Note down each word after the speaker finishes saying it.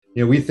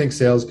We think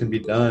sales can be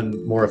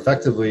done more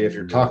effectively if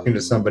you're talking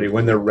to somebody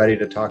when they're ready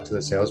to talk to the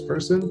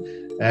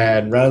salesperson.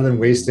 And rather than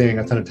wasting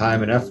a ton of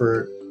time and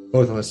effort,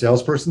 both on the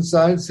salesperson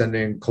side,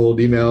 sending cold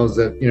emails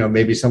that,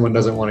 maybe someone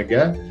doesn't want to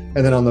get,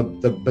 and then on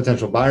the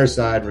potential buyer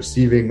side,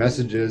 receiving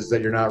messages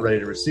that you're not ready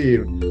to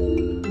receive.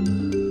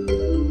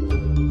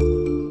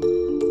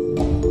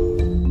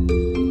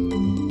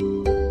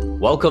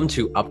 Welcome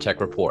to UpTech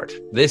Report.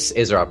 This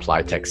is our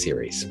Applied Tech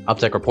series.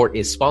 UpTech Report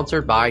is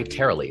sponsored by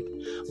Terraleap.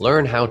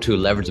 Learn how to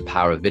leverage the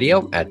power of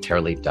video at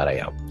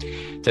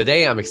terraleap.io.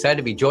 Today, I'm excited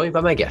to be joined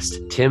by my guest,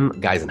 Tim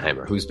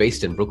Geisenheimer, who's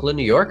based in Brooklyn,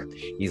 New York.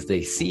 He's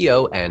the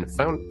CEO and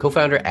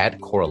co-founder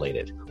at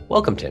Correlated.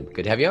 Welcome, Tim.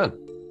 Good to have you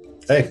on.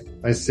 Hey,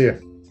 nice to see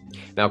you.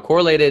 Now,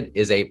 Correlated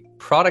is a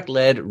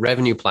product-led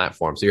revenue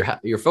platform. So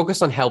you're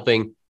focused on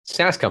helping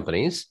SaaS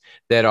companies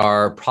that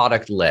are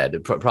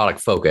product-led,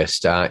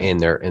 product-focused in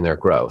their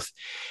growth.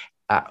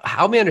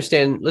 Help me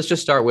understand. Let's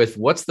just start with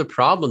what's the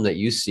problem that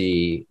you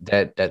see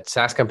that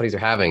SaaS companies are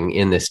having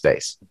in this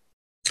space?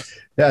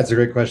 Yeah, it's a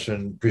great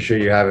question.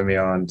 Appreciate you having me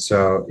on.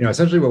 So,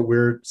 essentially what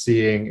we're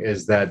seeing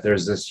is that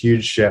there's this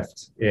huge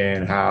shift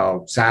in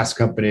how SaaS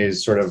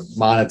companies sort of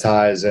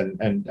monetize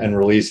and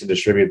release and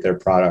distribute their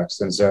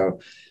products. And so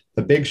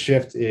the big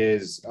shift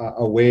is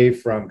away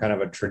from kind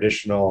of a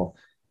traditional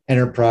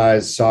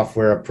enterprise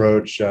software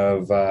approach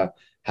of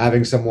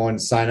having someone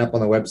sign up on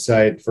the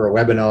website for a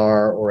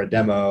webinar or a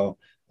demo,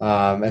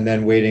 and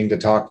then waiting to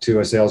talk to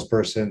a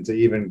salesperson to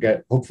even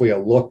get hopefully a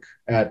look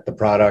at the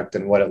product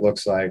and what it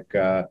looks like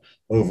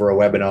over a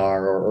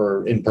webinar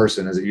or in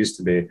person as it used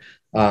to be.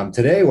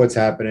 Today, what's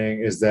happening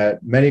is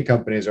that many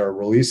companies are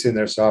releasing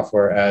their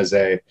software as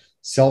a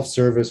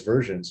self-service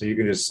version. So you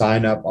can just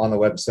sign up on the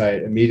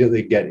website,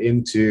 immediately get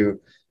into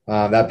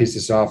that piece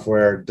of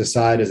software,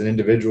 decide as an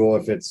individual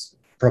if it's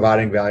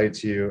providing value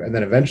to you, and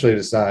then eventually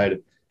decide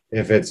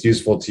if it's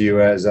useful to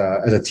you as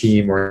a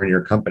team or in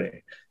your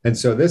company. And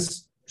so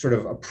this sort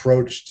of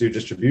approach to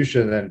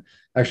distribution and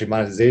actually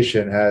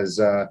monetization has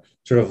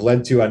sort of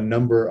led to a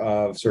number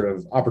of sort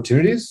of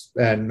opportunities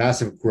and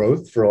massive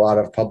growth for a lot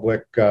of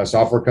public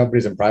software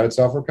companies and private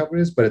software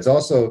companies, but it's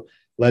also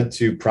led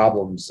to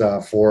problems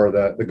for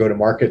the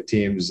go-to-market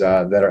teams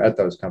that are at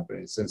those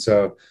companies. And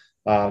so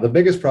the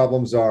biggest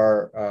problems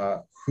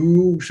are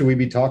who should we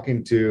be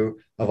talking to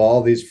of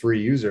all these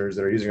free users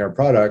that are using our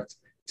product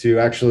to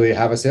actually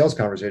have a sales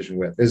conversation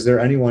with? Is there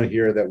anyone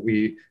here that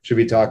we should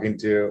be talking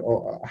to?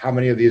 Or how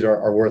many of these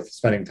are worth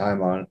spending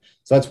time on?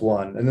 So that's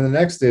one. And then the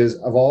next is,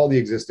 of all the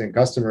existing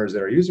customers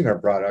that are using our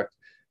product,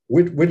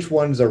 which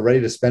ones are ready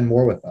to spend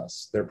more with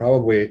us? There are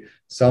probably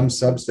some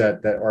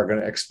subset that are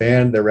going to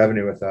expand their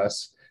revenue with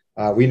us.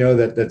 We know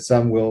that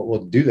some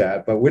will do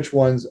that, but which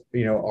ones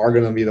are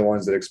going to be the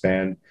ones that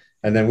expand?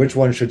 And then which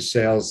one should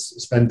sales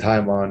spend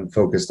time on,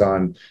 focused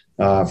on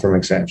from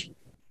expansion?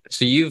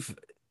 So you've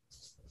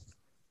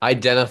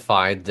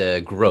identified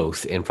the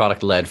growth in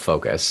product-led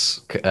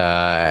focus,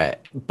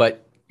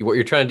 but what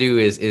you're trying to do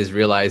is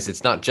realize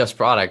it's not just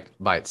product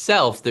by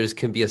itself.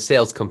 Can be a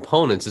sales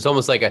component. So it's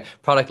almost like a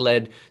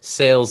product-led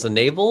sales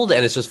enabled,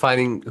 and it's just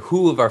finding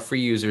who of our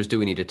free users do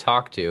we need to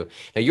talk to.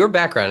 Now, your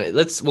background,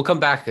 we'll come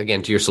back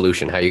again to your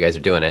solution, how you guys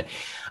are doing it.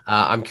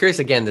 I'm curious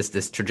again,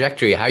 this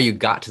trajectory, how you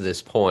got to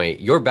this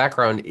point. Your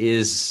background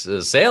is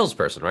a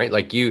salesperson, right?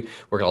 Like you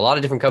work at a lot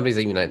of different companies,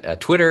 even at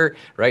Twitter,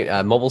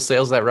 right? Mobile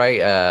sales, is that right?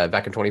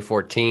 Back in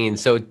 2014.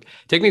 So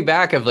take me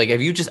back of like, are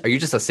you just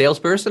a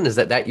salesperson? Is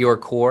that your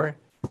core?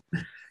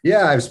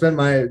 Yeah, I've spent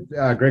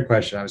great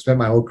question. I've spent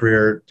my whole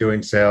career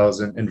doing sales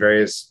in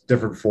various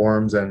different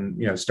forms,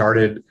 and,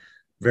 started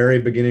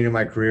very beginning of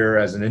my career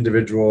as an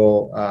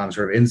individual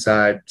sort of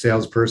inside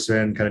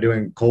salesperson, kind of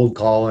doing cold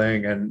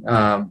calling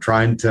and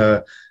trying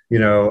to,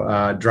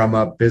 drum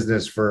up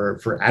business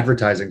for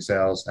advertising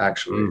sales,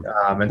 actually.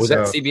 And was that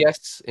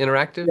CBS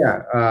Interactive?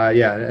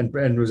 Yeah. And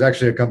it was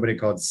actually a company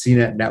called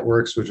CNET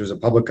Networks, which was a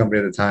public company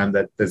at the time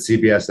that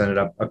CBS ended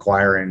up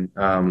acquiring,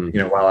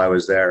 while I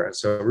was there.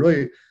 So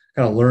really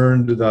kind of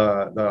learned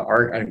the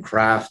art and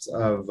craft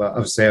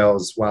of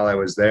sales while I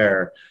was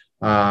there.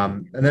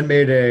 And then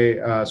made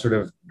a sort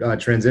of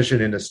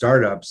transition into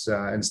startups,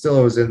 and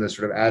still was in the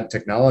sort of ad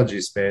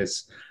technology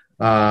space,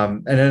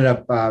 and ended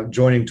up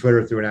joining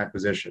Twitter through an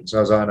acquisition. So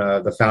I was on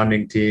the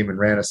founding team and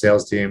ran a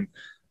sales team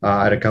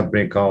at a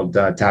company called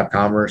Tap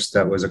Commerce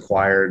that was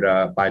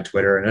acquired by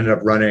Twitter, and ended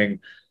up running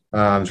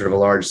sort of a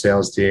large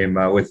sales team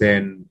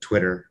within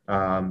Twitter.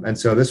 And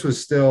so this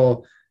was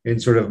still in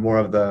sort of more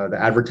of the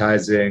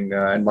advertising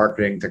and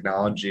marketing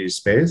technology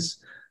space.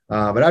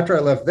 But after I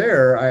left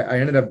there, I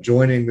ended up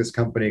joining this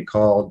company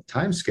called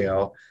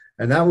Timescale.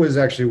 And that was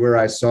actually where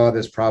I saw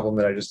this problem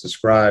that I just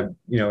described,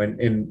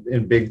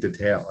 in big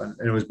detail.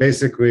 And it was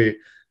basically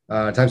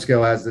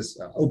Timescale has this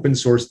open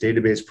source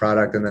database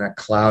product and then a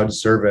cloud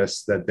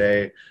service that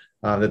they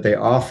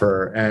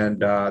offer. And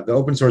the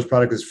open source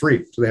product is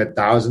free. So they had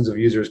thousands of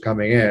users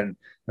coming in.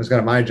 It's kind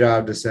of my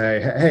job to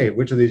say, hey,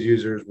 which of these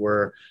users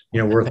were,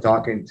 worth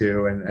talking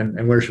to,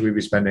 and where should we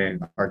be spending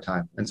our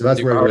time? And so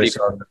that's where I really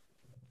started.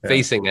 Yeah.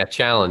 facing that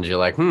challenge. You're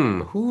like,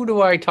 who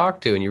do I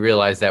talk to? And you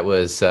realize that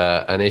was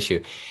an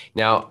issue.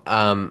 Now,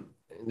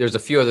 there's a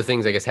few other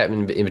things I guess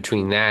happened in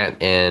between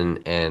that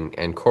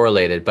and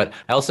correlated. But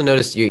I also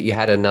noticed you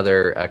had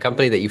another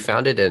company that you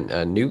founded,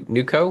 a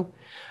Newco.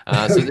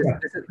 So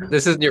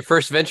this isn't your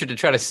first venture to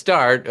try to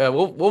start.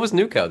 What was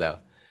Newco though?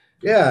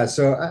 Yeah.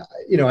 So,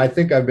 I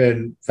think I've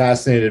been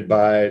fascinated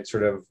by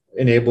sort of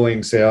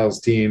enabling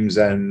sales teams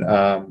and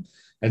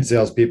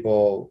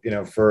salespeople,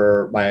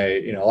 for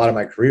a lot of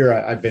my career.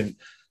 I've been,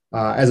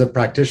 as a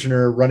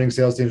practitioner running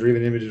sales teams or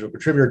even individual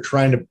contributor,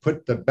 trying to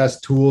put the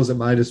best tools at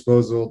my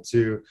disposal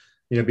to,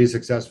 be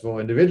successful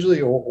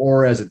individually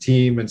or as a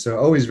team. And so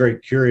always very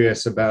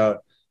curious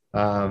about,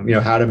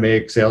 how to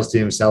make sales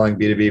teams selling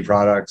B2B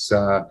products,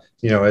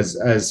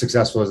 as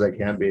successful as they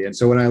can be. And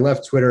so when I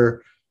left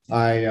Twitter,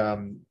 I,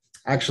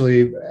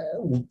 actually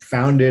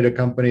founded a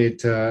company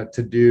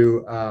to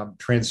do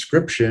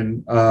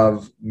transcription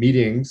of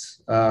meetings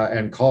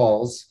and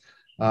calls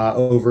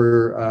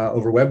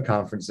over web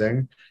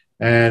conferencing.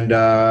 And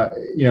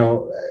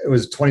it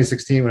was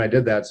 2016 when I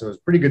did that, so it was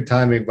pretty good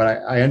timing.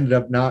 But I ended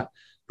up not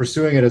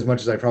pursuing it as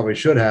much as I probably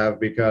should have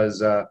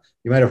because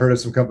you might have heard of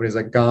some companies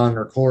like Gong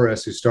or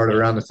Chorus who started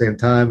around the same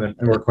time and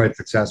were quite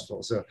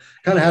successful. So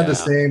kind of had the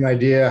Yeah. same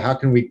idea. How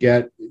can we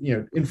get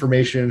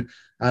information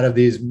out of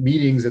these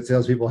meetings that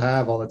salespeople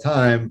have all the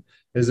time?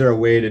 Is there a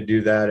way to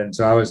do that? And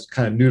so I was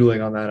kind of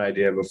noodling on that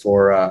idea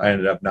before I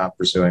ended up not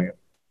pursuing it.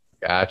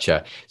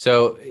 Gotcha.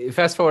 So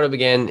fast forward up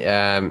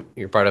again,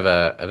 you're part of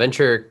a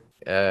venture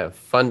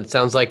fund, it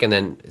sounds like, and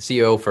then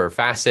CEO for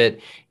Facet.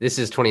 This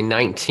is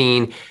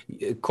 2019.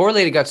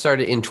 Correlated got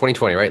started in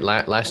 2020, right?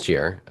 Last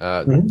year.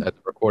 Mhm. The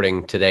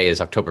recording today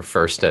is October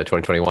 1st,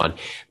 2021.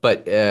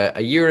 But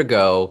a year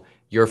ago,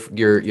 you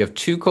have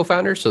two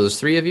co-founders, so there's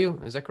three of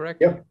you. Is that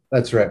correct? Yep,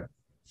 that's right.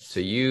 So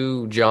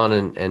you, John,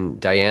 and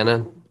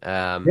Diana.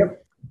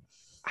 Yep.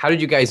 How did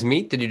you guys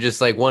meet? Did you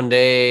just like one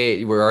day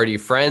you were already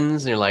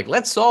friends and you're like,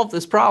 let's solve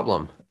this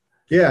problem?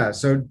 Yeah.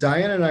 So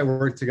Diana and I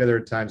worked together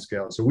at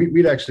Timescale. So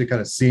we'd actually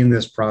kind of seen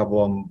this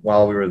problem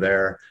while we were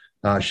there.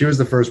 She was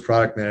the first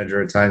product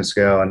manager at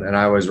Timescale, and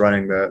I was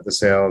running the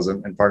sales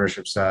and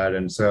partnership side.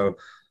 And so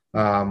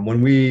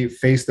when we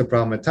faced the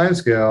problem at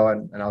Timescale,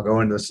 and I'll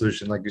go into the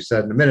solution, like you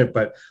said, in a minute,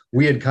 but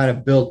we had kind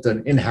of built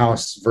an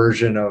in-house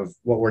version of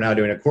what we're now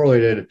doing at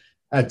Correlated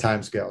at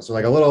Timescale. So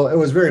like it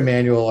was very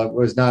manual. It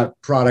was not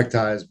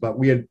productized, but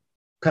we had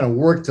kind of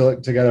worked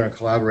together and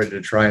collaborated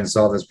to try and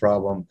solve this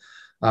problem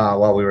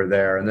while we were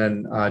there. And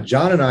then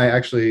John and I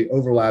actually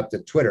overlapped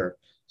at Twitter.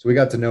 So we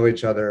got to know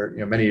each other,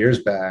 many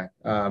years back.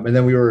 And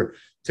then we were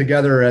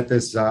together at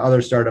this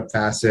other startup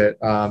Facet.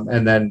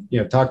 And then,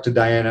 talked to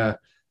Diana.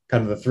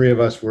 Kind of the three of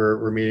us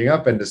were meeting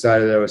up and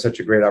decided that it was such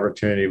a great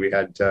opportunity. We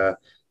had to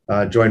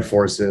join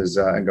forces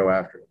and go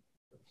after it.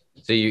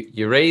 So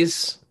you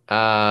raise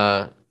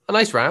a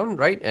nice round,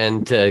 right?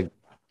 And to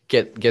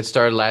get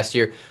started last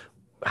year.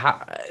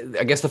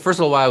 I guess the first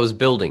little while was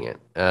building it,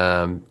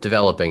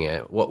 developing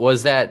it. What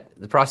was that?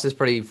 The process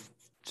pretty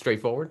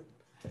straightforward?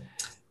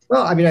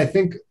 Well, I mean, I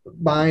think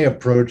my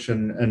approach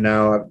and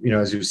now,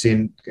 as you've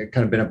seen,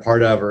 kind of been a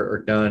part of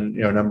or done,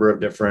 a number of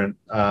different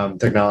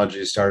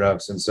technology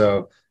startups. And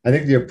so I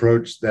think the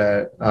approach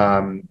that,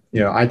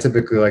 I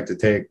typically like to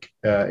take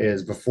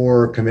is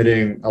before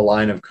committing a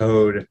line of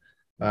code,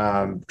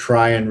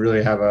 try and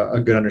really have a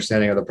good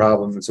understanding of the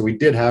problem. And so we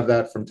did have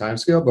that from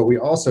Timescale, but we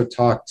also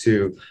talked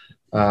to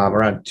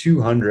around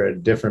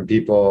 200 different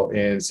people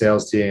in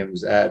sales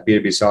teams at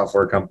B2B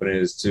software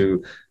companies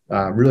to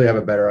really have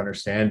a better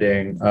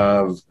understanding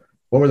of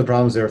what were the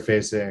problems they were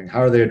facing,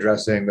 how are they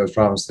addressing those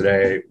problems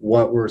today,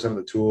 what were some of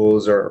the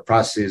tools or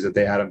processes that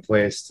they had in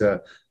place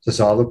to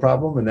solve the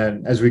problem. And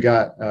then as we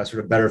got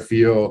sort of better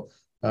feel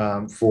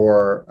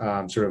for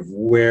sort of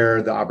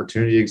where the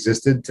opportunity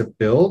existed to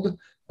build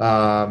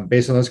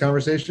based on those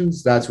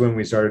conversations, that's when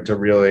we started to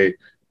really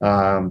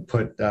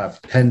put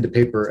pen to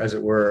paper, as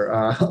it were,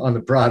 on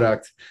the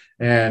product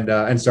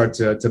and start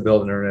to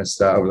build in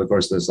earnest over the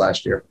course of this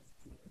last year.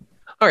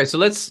 All right, so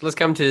let's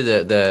come to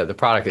the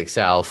product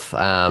itself.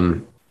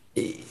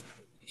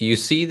 You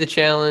see the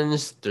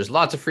challenge. There's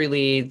lots of free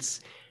leads.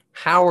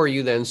 How are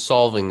you then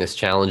solving this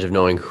challenge of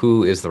knowing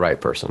who is the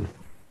right person?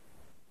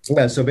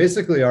 Yeah, so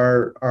basically,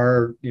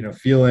 our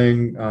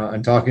feeling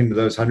and talking to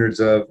those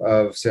hundreds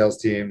of sales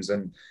teams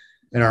and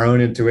our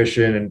own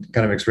intuition and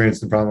kind of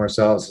experiencing the problem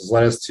ourselves has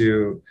led us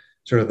to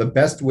sort of the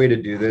best way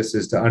to do this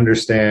is to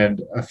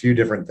understand a few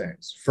different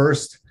things.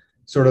 First,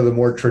 sort of the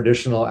more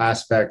traditional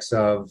aspects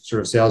of sort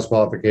of sales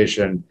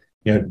qualification.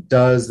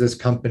 Does this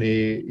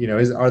company,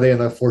 are they in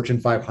the Fortune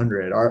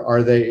 500?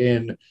 Are they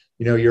in,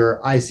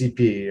 your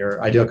ICP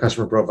or ideal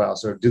customer profile?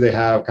 So do they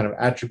have kind of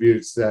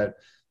attributes that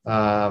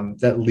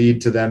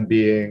lead to them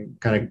being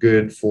kind of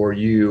good for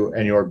you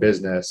and your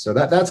business? So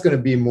that's going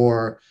to be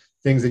more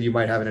things that you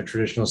might have in a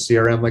traditional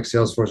CRM like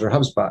Salesforce or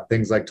HubSpot,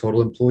 things like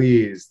total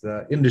employees,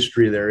 the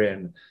industry they're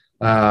in,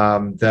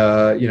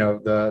 the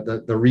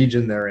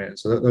region they're in.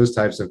 So those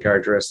types of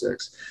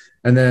characteristics.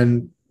 And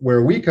then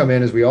where we come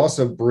in is we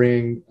also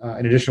bring,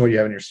 in addition to what you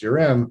have in your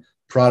CRM,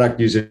 product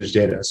usage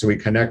data. So we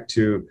connect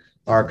to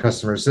our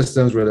customer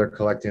systems where they're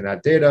collecting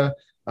that data.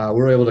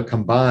 We're able to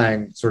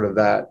combine sort of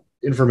that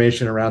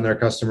information around their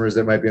customers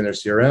that might be in their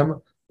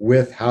CRM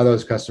with how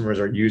those customers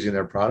are using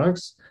their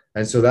products.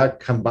 And so that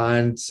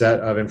combined set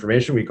of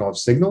information we call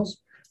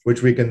signals,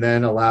 which we can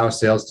then allow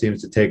sales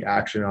teams to take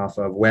action off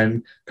of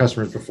when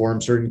customers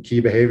perform certain key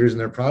behaviors in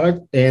their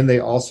product. And they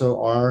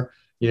also are,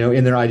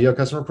 in their ideal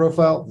customer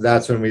profile.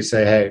 That's when we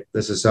say, hey,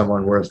 this is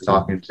someone worth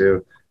talking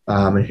to.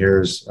 And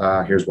here's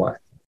why.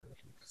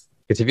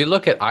 Because if you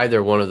look at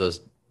either one of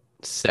those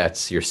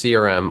sets, your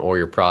CRM or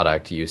your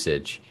product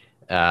usage,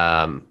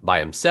 by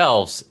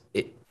themselves,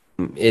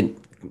 it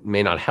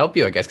may not help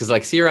you, I guess, because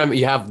like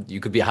CRM, you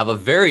could have a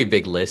very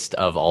big list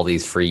of all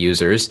these free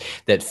users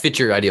that fit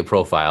your ideal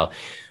profile.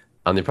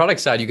 On the product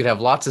side, you could have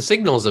lots of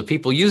signals of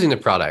people using the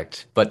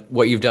product, but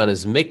what you've done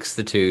is mix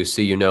the two,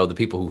 so the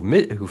people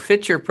who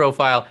fit your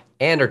profile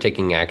and are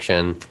taking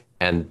action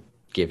and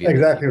give you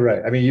exactly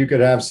right. I mean, you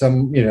could have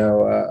some,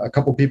 a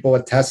couple people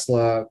at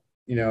Tesla,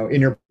 in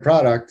your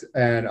product,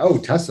 and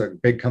Tesla,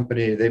 big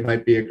company, they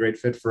might be a great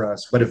fit for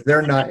us. But if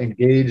they're not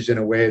engaged in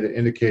a way that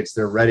indicates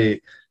they're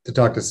ready to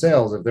talk to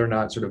sales, if they're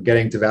not sort of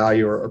getting to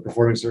value or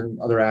performing certain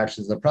other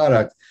actions in the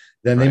product,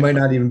 then they might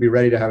not even be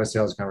ready to have a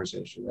sales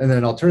conversation. And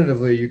then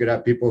alternatively, you could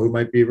have people who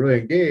might be really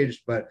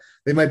engaged, but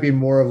they might be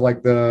more of like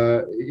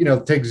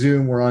take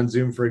Zoom. We're on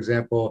Zoom, for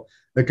example.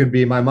 That could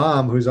be my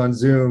mom who's on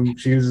Zoom.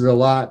 She uses it a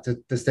lot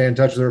to stay in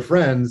touch with her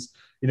friends.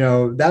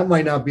 That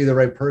might not be the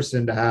right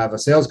person to have a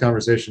sales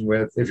conversation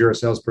with if you're a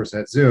salesperson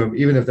at Zoom,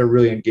 even if they're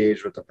really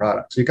engaged with the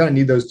product. So you kind of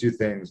need those two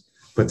things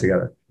put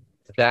together.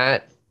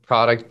 That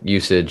product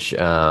usage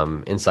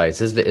insights,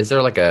 is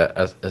there like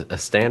a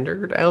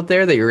standard out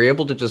there that you're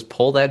able to just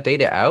pull that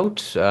data out?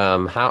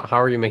 How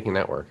are you making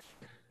that work?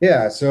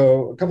 Yeah,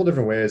 so a couple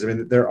different ways. I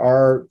mean, there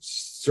are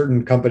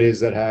certain companies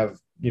that have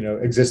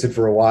existed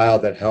for a while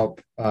that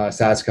help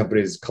SaaS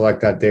companies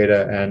collect that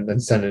data and then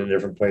send it in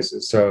different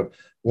places. So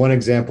one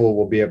example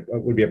would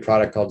be a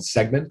product called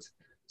Segment.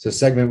 So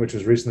Segment, which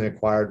was recently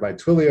acquired by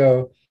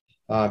Twilio.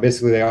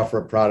 Basically, they offer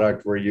a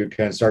product where you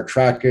can start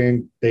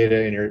tracking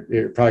data in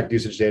your product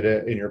usage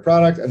data in your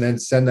product, and then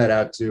send that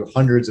out to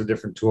hundreds of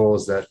different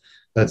tools that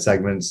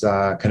Segment's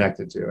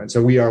connected to. And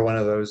so we are one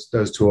of those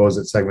tools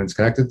that Segment's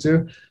connected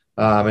to,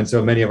 and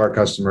so many of our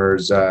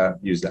customers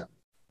use that.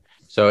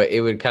 So it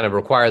would kind of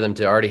require them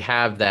to already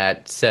have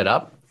that set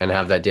up and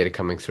have that data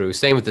coming through.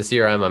 Same with the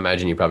CRM. I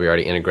imagine you probably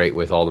already integrate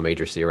with all the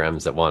major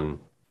CRMs that one.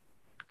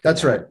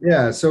 That's right.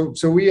 Yeah. So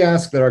we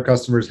ask that our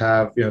customers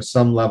have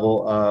some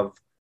level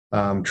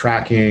of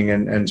tracking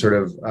and sort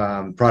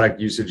of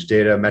product usage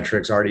data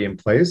metrics already in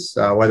place,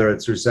 whether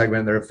it's through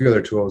Segment. There are a few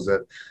other tools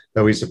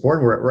that we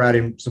support. We're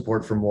adding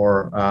support for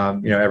more,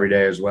 every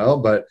day as well.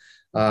 But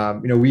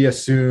we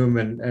assume,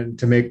 and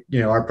to make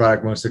our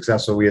product most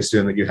successful, we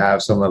assume that you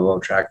have some level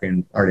of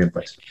tracking already in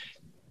place.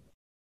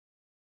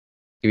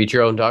 You eat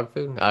your own dog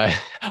food? Are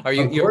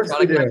you? Of course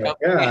we do.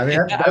 Yeah, I mean,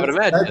 I would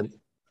imagine.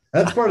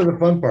 That's part of the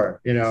fun part.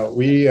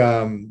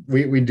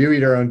 We do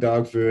eat our own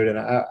dog food, and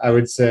I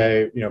would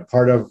say,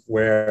 part of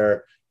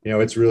where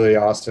it's really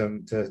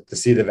awesome to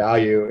see the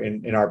value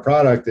in our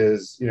product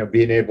is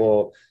being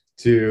able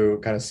to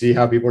kind of see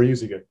how people are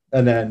using it,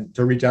 and then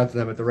to reach out to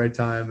them at the right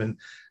time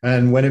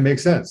and when it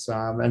makes sense.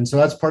 And so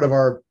that's part of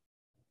our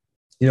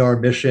our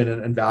mission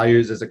and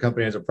values as a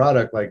company, as a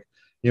product. Like,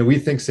 we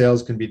think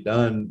sales can be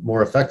done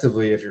more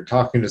effectively if you're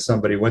talking to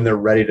somebody when they're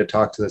ready to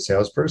talk to the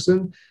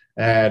salesperson.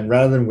 And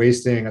rather than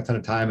wasting a ton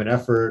of time and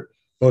effort,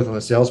 both on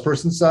the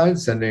salesperson side,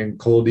 sending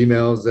cold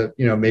emails that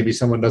maybe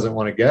someone doesn't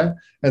want to get,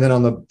 and then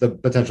on the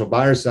potential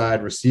buyer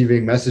side,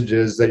 receiving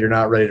messages that you're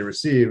not ready to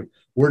receive,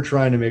 we're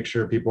trying to make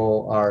sure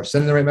people are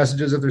sending the right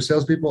messages if they're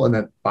salespeople, and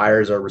that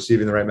buyers are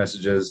receiving the right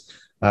messages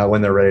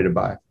when they're ready to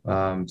buy.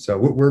 So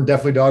we're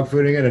definitely dog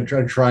fooding it and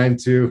trying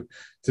to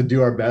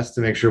do our best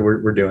to make sure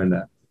we're doing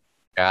that.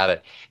 Got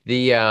it.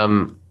 The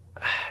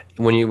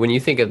when you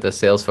think of the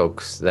sales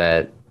folks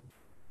that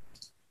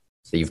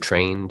you've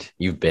trained,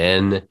 you've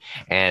been,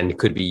 and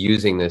could be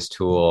using this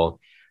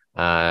tool,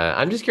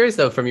 I'm just curious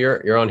though, from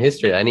your own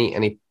history,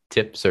 any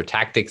tips or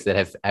tactics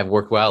that have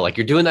worked well? Like,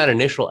 you're doing that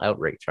initial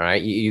outreach,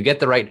 right? You get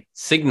the right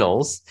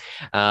signals.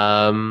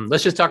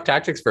 Let's just talk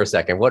tactics for a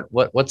second.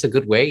 What's a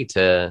good way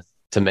to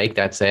make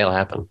that sale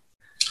happen?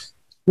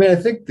 I mean, I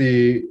think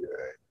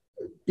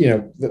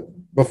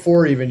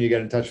before even you get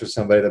in touch with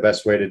somebody, the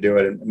best way to do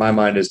it, in my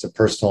mind, is to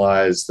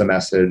personalize the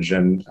message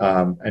and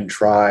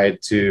try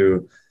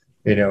to,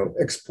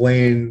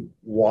 explain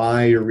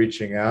why you're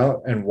reaching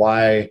out and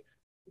why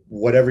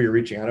whatever you're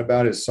reaching out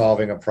about is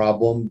solving a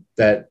problem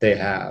that they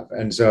have.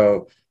 And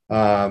so,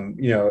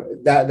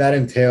 that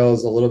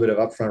entails a little bit of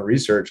upfront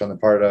research on the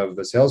part of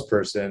the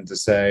salesperson to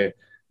say,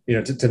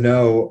 to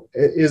know,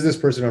 is this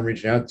person I'm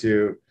reaching out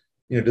to,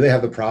 do they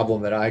have the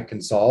problem that I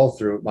can solve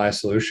through my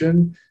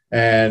solution?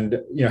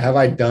 And, have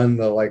I done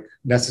the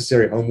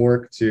necessary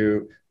homework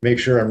to make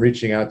sure I'm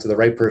reaching out to the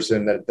right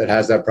person that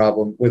has that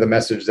problem with a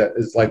message that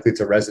is likely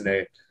to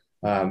resonate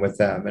with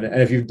them?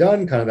 And if you've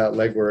done kind of that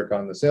legwork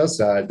on the sales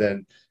side,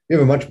 then, you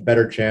have a much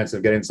better chance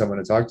of getting someone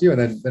to talk to you,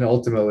 and then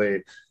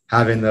ultimately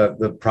having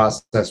the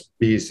process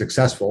be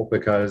successful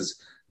because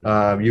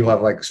you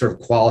have like sort of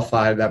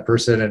qualified that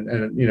person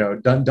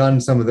and done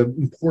some of the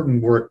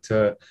important work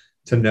to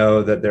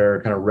know that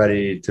they're kind of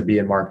ready to be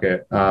in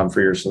market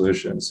for your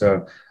solution.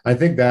 So I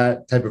think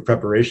that type of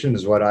preparation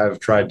is what I've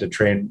tried to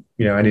train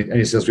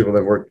any salespeople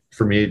that work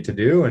for me to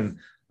do, and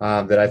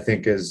that I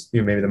think is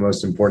maybe the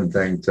most important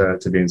thing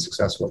to being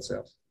successful at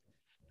sales.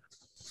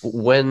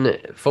 When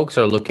folks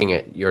are looking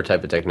at your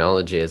type of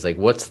technology, is like,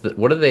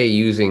 what are they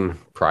using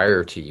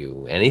prior to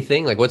you?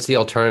 Anything? Like, what's the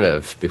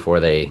alternative before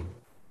they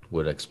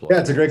would explore? Yeah,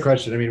 it's a great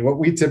question. I mean, what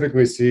we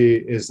typically see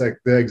is like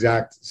the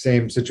exact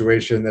same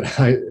situation that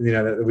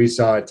that we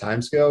saw at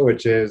Timescale,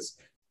 which is,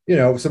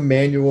 some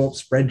manual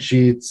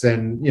spreadsheets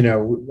and,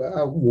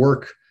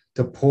 work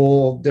to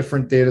pull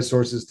different data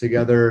sources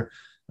together,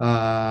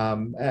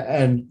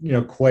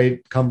 and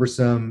quite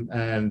cumbersome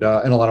and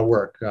a lot of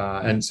work.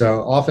 And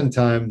so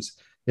oftentimes,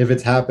 if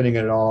it's happening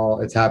at all,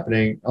 it's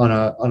happening on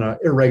a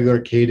irregular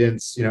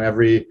cadence.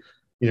 Every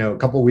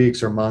couple of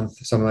weeks or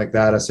month, something like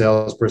that. A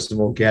salesperson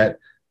will get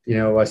a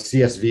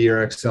CSV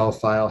or Excel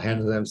file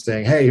handed to them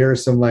saying, hey,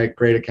 here's some like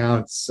great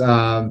accounts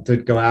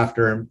to go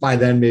after. And by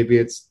then maybe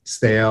it's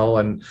stale.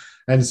 And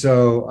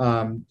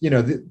so,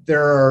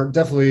 there are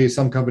definitely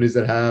some companies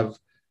that have,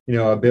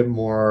 a bit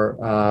more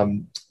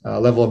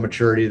level of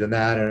maturity than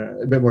that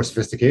and a bit more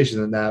sophistication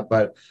than that.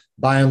 But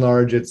by and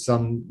large, it's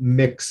some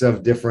mix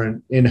of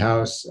different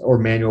in-house or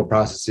manual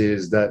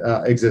processes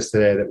that exist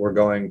today that we're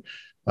going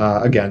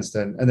against.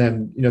 And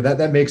then,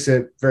 that makes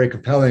it very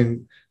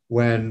compelling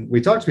when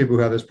we talk to people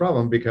who have this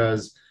problem,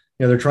 because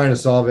they're trying to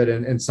solve it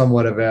in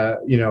somewhat of a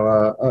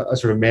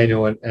sort of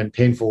manual and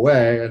painful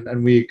way,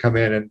 and we come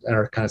in and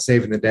are kind of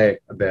saving the day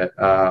a bit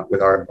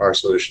with our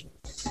solution.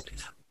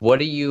 What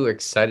are you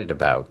excited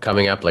about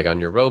coming up, like on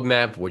your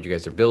roadmap, what you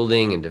guys are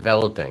building and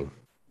developing?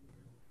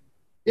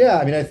 Yeah,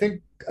 I mean, I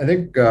think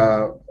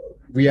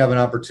we have an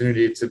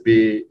opportunity to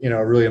be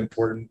a really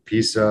important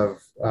piece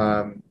of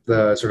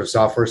the sort of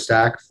software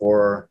stack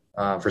for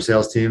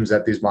sales teams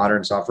at these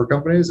modern software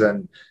companies.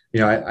 And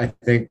I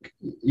think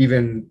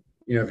even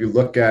if you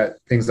look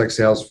at things like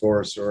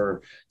Salesforce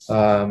or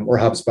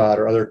HubSpot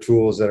or other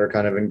tools that are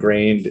kind of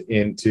ingrained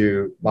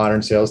into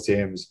modern sales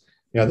teams,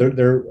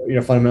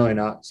 they're fundamentally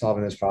not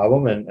solving this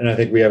problem. And I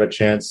think we have a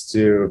chance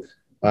to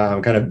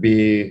kind of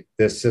be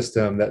this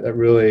system that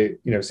really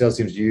sales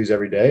teams use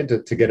every day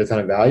to get a ton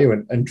of value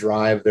and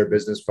drive their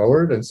business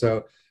forward. And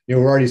so we're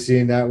already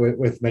seeing that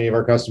with many of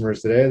our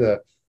customers today.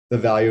 The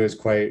value is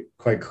quite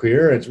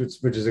clear,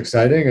 which is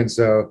exciting. And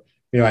so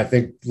I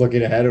think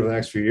looking ahead over the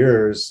next few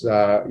years,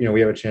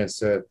 we have a chance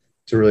to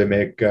really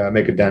make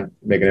a dent,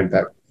 make an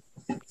impact.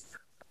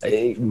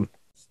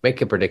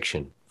 Make a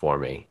prediction for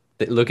me.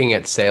 Looking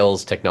at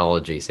sales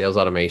technology, sales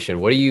automation,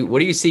 what do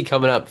you see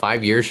coming up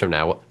 5 years from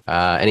now?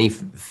 Any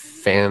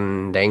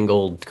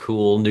fandangled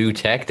cool new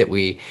tech that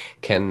we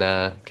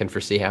can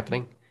foresee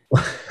happening?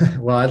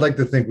 Well, I'd like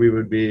to think we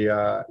would be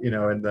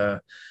in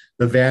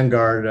the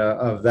vanguard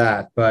of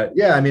that. But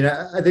yeah, I mean,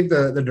 I think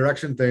the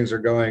direction things are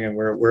going, and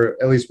we're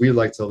at least we'd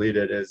like to lead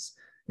it, is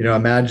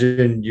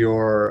imagine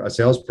you're a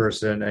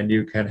salesperson and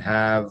you can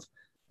have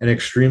an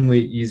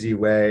extremely easy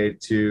way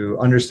to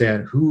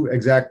understand who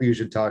exactly you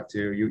should talk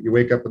to. You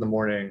wake up in the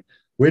morning,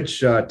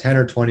 which 10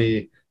 or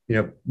 20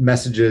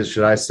 messages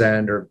should I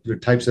send, or the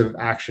types of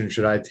action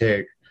should I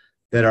take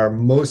that are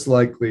most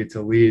likely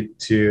to lead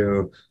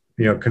to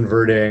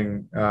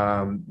converting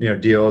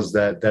deals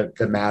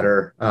that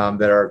matter,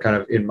 that are kind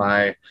of in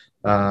my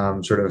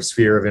sort of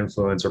sphere of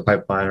influence or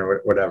pipeline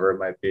or whatever it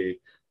might be.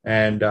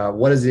 And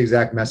what is the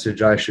exact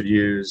message I should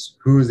use?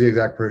 Who's the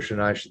exact person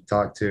I should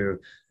talk to?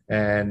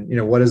 And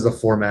what is the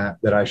format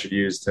that I should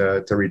use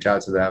to reach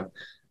out to them?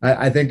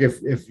 I think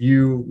if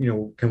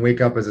you can wake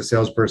up as a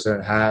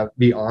salesperson and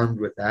be armed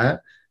with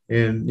that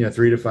in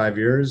 3 to 5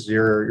 years,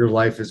 your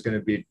life is going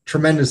to be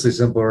tremendously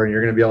simpler, and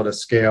you're going to be able to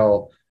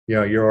scale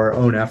your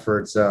own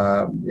efforts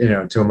to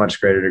a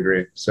much greater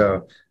degree.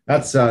 So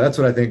that's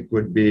what I think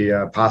would be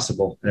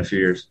possible in a few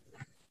years.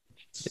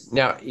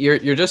 Now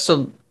you're just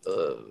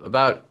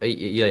about a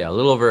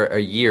little over a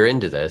year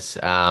into this,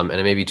 and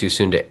it may be too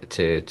soon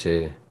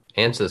to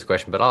answer this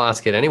question, but I'll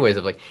ask it anyways.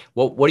 Of like,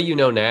 what do you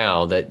know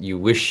now that you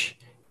wish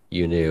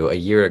you knew a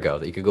year ago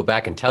that you could go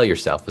back and tell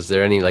yourself? Is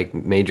there any like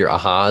major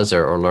ahas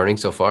or learning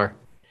so far?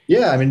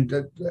 Yeah, I mean,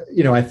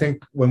 I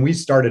think when we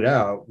started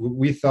out,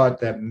 we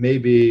thought that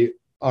maybe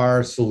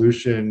our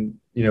solution,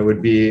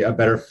 would be a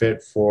better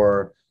fit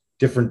for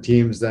different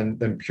teams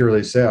than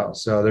purely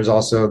sales. So there's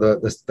also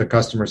the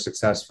customer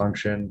success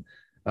function.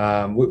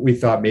 We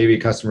thought maybe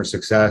customer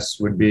success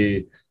would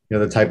be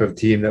the type of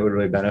team that would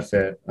really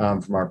benefit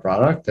from our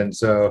product. And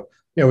so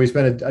we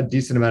spent a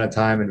decent amount of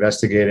time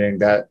investigating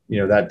that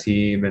that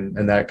team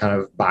and that kind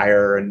of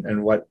buyer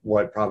and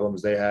what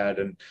problems they had,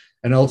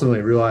 and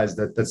ultimately realized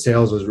that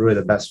sales was really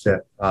the best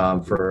fit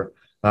for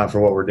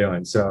what we're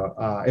doing. So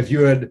if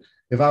you had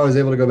if I was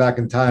able to go back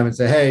in time and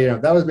say, hey,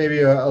 that was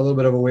maybe a little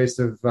bit of a waste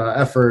of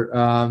effort,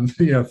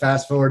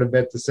 fast forward a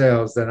bit to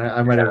sales, then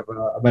I might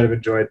have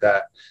enjoyed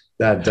that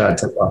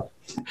tip off.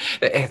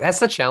 That's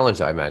the challenge,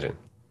 I imagine.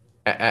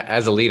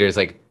 As a leader, it's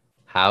like,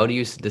 how do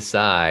you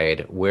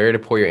decide where to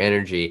pour your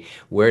energy,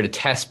 where to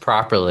test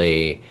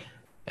properly?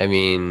 I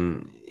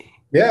mean,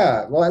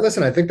 Yeah, well,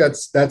 listen, I think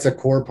that's a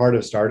core part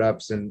of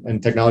startups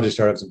and technology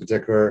startups in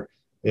particular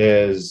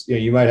is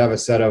you might have a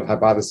set of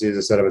hypotheses,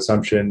 a set of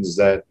assumptions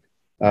that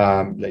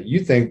you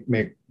think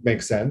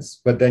make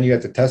sense, but then you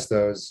have to test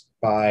those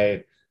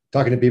by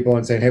talking to people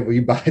and saying, hey, will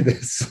you buy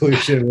this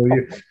solution?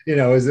 Will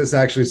is this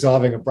actually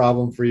solving a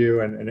problem for you?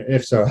 And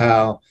if so,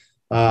 how?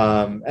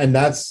 And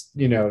that's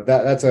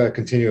a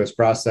continuous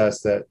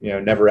process that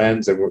never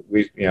ends, and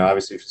we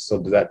obviously still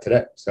do that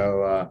today.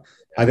 So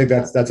I think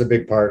that's a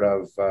big part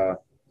of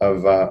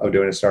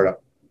doing a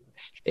startup.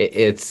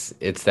 It's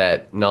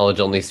that knowledge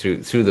only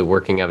through the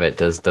working of it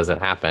does it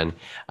happen.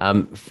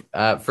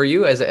 For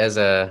you as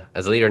a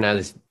leader now,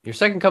 this your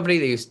second company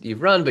that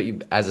you've run, but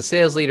as a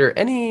sales leader,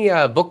 any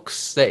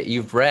books that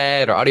you've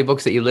read or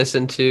audiobooks that you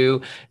listen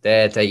to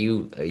that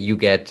you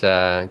get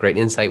great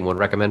insight and would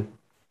recommend?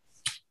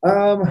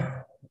 Um,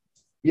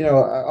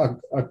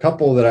 a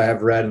couple that I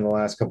have read in the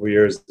last couple of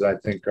years that I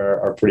think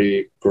are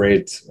pretty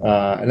great,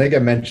 and they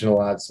get mentioned a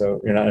lot,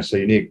 so you're not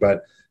necessarily unique,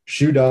 but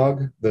Shoe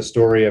Dog, the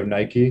story of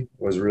Nike,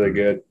 was really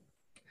good.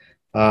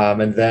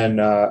 And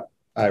then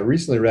I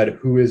recently read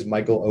Who is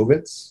Michael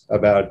Ovitz,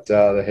 about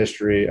the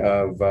history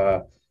of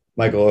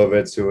Michael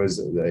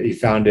Ovitz, he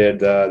founded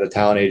the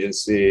talent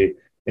agency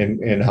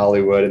in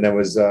Hollywood, and then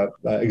was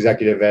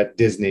executive at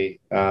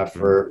Disney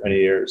for many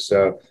years.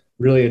 So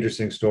really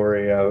interesting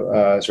story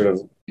of sort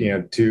of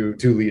two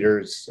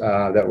leaders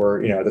that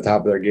were at the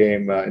top of their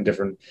game in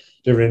different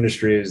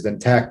industries than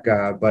tech,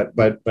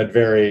 but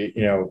very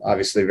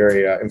obviously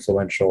very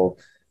influential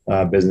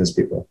business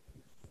people.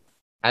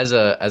 As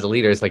a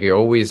leader, it's like you're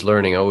always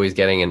learning, always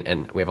getting,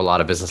 and we have a lot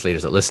of business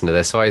leaders that listen to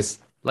this, so I always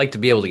like to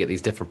be able to get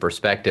these different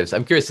perspectives.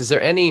 I'm curious, is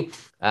there any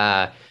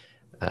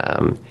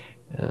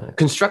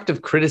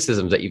constructive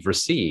criticisms that you've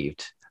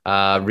received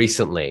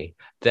recently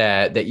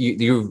that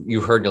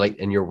you heard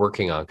and you're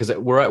working on? Because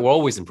we're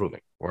always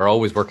improving, we're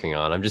always working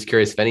on. I'm just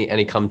curious if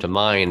any come to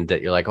mind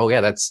that you're like, oh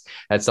yeah, that's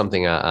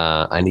something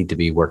I need to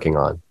be working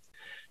on.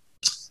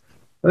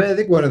 I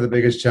think one of the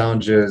biggest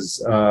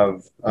challenges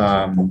of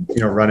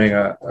running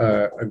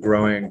a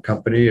growing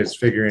company is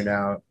figuring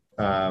out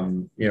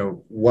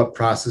what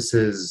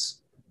processes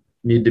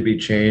need to be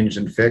changed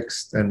and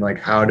fixed, and like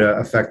how to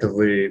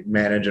effectively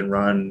manage and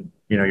run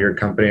your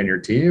company and your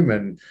team.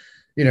 And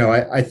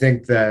I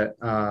think that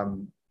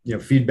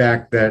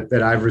feedback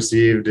that I've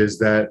received is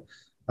that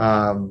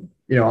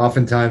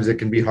oftentimes it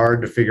can be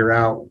hard to figure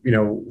out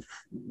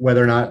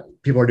whether or not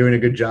people are doing a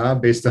good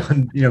job based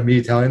on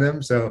me telling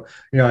them. So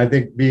I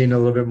think being a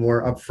little bit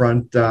more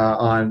upfront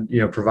on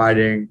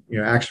providing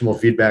actionable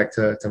feedback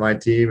to my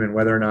team, and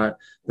whether or not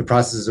the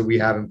processes that we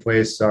have in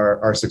place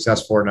are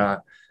successful or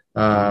not,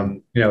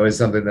 is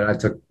something that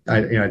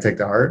I take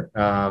to heart.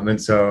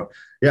 And so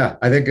yeah,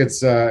 I think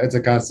it's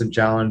a constant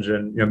challenge,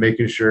 and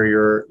making sure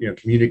you're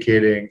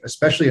communicating,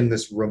 especially in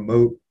this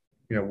remote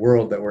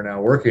world that we're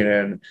now working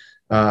in,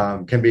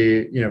 can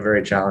be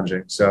very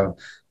challenging. So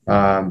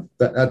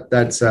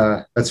that's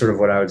sort of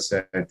what I would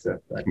say to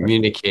that.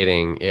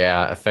 Communicating,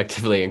 yeah,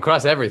 effectively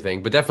across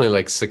everything, but definitely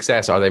like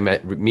success. Are they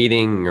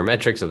meeting your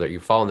metrics, so that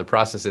you follow the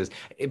processes?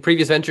 In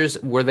previous ventures,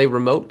 were they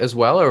remote as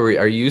well, or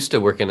are you used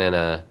to working in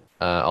a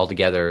all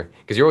together?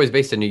 Because you're always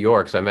based in New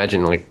York, so I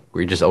imagine like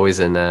we're just always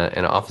in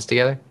an office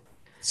together.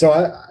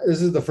 So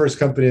this is the first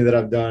company that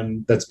I've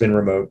done that's been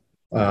remote.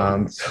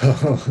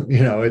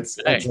 So it's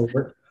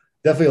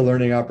definitely a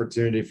learning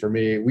opportunity for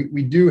me.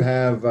 We do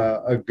have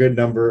a good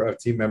number of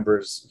team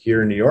members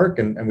here in New York,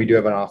 and we do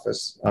have an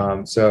office.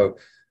 So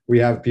we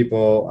have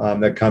people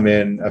that come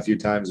in a few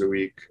times a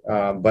week,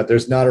 but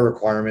there's not a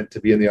requirement to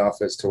be in the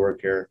office to work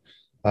here.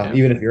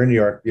 Even if you're in New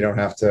York, you don't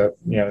have to.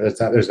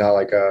 There's not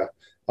like a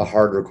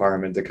hard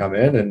requirement to come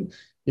in. And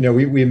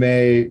we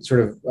may sort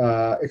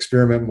of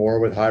experiment more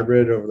with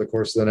hybrid over the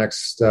course of the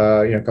next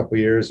couple of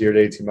years, year to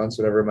 18 months,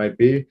 whatever it might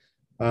be.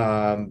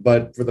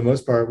 But for the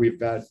most part, we've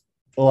had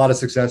a lot of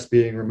success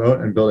being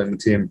remote and building the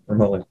team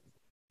remotely.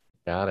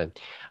 Got it.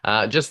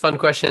 Just fun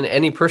question.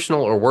 Any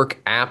personal or work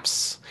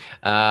apps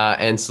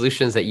and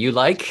solutions that you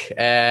like,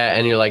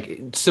 and you're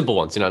like simple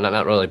ones,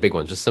 not really big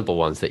ones, just simple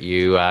ones that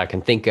you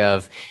can think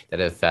of that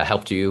have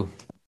helped you?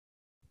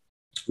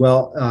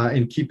 Well,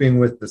 in keeping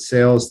with the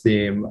sales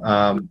theme,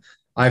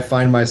 I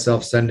find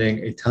myself sending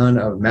a ton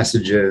of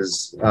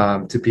messages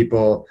to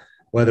people,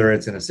 whether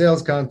it's in a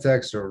sales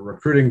context or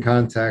recruiting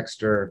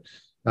context, or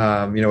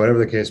whatever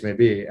the case may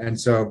be. And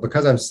so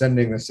because I'm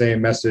sending the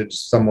same message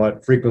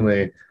somewhat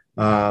frequently,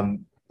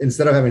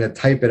 instead of having to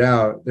type it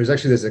out, there's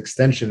actually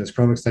this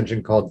Chrome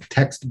extension called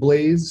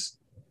TextBlaze.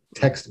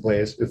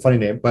 TextBlaze, a funny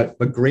name, but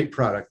great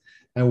product.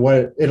 And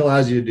what it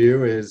allows you to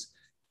do is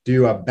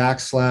do a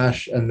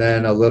backslash and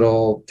then a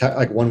little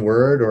like one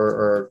word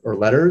or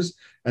letters,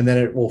 and then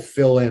it will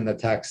fill in the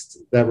text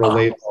that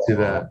relates to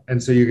that.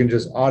 And so you can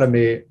just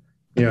automate,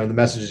 the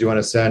messages you want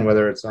to send,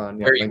 whether it's on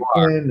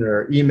LinkedIn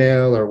or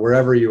email or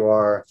wherever you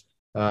are.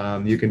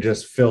 You can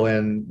just fill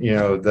in,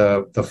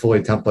 the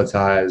fully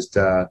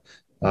templatized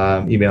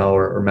email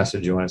or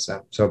message you want to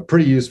send. So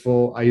pretty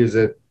useful. I use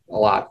it a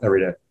lot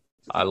every day.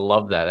 I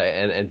love that,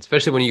 and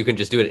especially when you can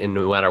just do it in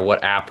no matter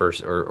what app or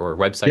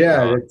website.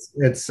 Yeah,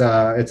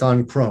 it's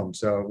on Chrome,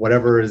 so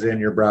whatever is in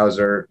your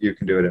browser, you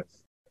can do it in.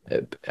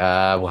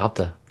 We'll have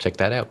to check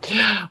that out.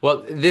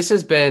 Well, this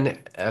has been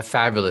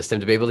fabulous, Tim,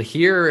 to be able to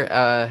hear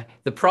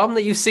the problem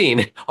that you've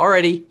seen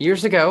already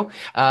years ago,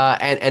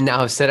 and now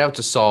have set out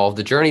to solve,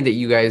 the journey that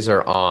you guys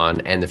are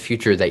on, and the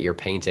future that you're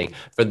painting.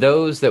 For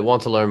those that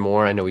want to learn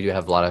more, I know we do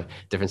have a lot of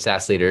different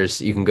SaaS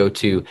leaders. You can go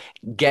to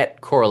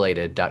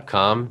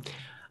getcorrelated.com.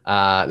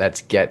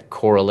 That's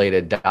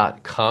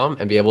getcorrelated.com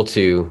and be able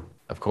to,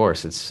 of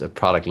course, it's a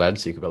product led,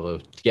 so you can be able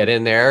to get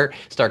in there,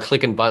 start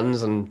clicking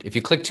buttons. And if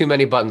you click too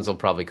many buttons, they'll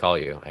probably call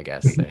you, I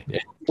guess.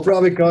 We'll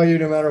probably call you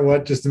no matter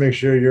what, just to make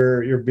sure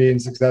you're being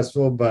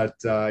successful. But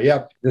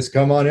yeah, just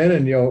come on in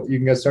and you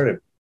can get started.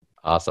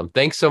 Awesome.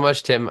 Thanks so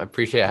much, Tim. I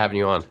appreciate having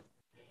you on.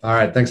 All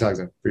right. Thanks,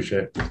 Alexander.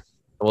 Appreciate it. And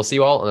we'll see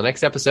you all on the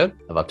next episode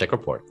of UpTech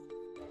Report.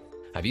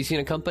 Have you seen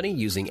a company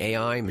using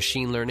AI,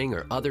 machine learning,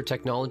 or other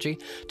technology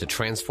to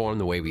transform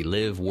the way we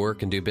live,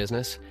 work, and do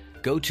business?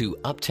 Go to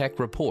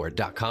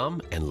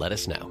uptechreport.com and let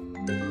us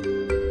know.